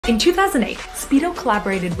In 2008, Speedo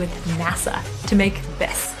collaborated with NASA to make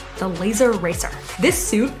this, the LZR Racer. This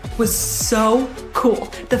suit was so cool.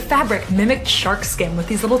 The fabric mimicked shark skin with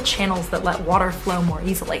these little channels that let water flow more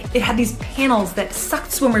easily. It had these panels that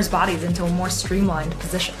sucked swimmers' bodies into a more streamlined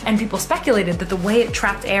position. And people speculated that the way it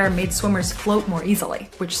trapped air made swimmers float more easily,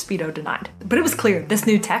 which Speedo denied. But it was clear this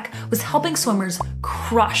new tech was helping swimmers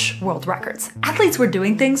crush world records. Athletes were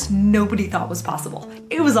doing things nobody thought was possible.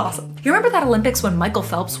 It was awesome. You remember that Olympics when Michael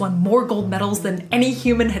Phelps won more gold medals than any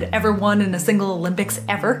human had ever won in a single Olympics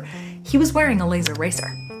ever? He was wearing a LZR Racer.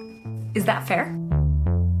 Is that fair?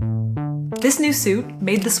 This new suit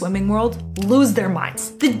made the swimming world lose their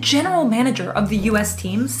minds. The general manager of the US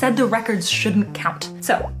team said the records shouldn't count.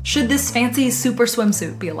 So, should this fancy super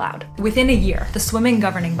swimsuit be allowed? Within a year, the swimming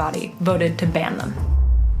governing body voted to ban them.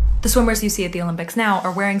 The swimmers you see at the Olympics now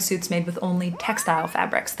are wearing suits made with only textile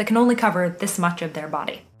fabrics that can only cover this much of their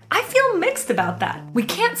body. I feel mixed about that. We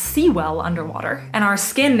can't see well underwater, and our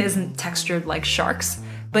skin isn't textured like sharks.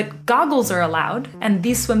 But goggles are allowed, and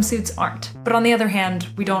these swimsuits aren't. But on the other hand,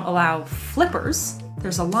 we don't allow flippers.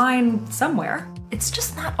 There's a line somewhere. It's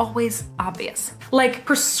just not always obvious. Like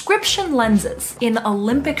prescription lenses in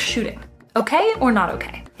Olympic shooting. Okay or not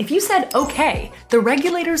okay? If you said okay, the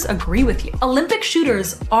regulators agree with you. Olympic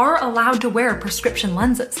shooters are allowed to wear prescription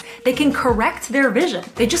lenses. They can correct their vision.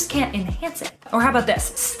 They just can't enhance it. Or how about this?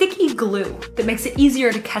 Sticky glue that makes it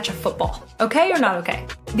easier to catch a football. Okay or not okay?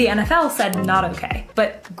 The NFL said not okay,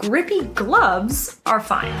 but grippy gloves are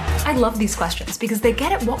fine. I love these questions because they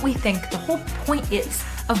get at what we think the whole point is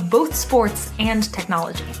of both sports and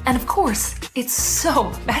technology. And of course, it's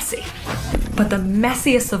so messy. But the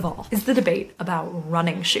messiest of all is the debate about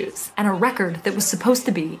running shoes and a record that was supposed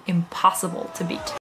to be impossible to beat.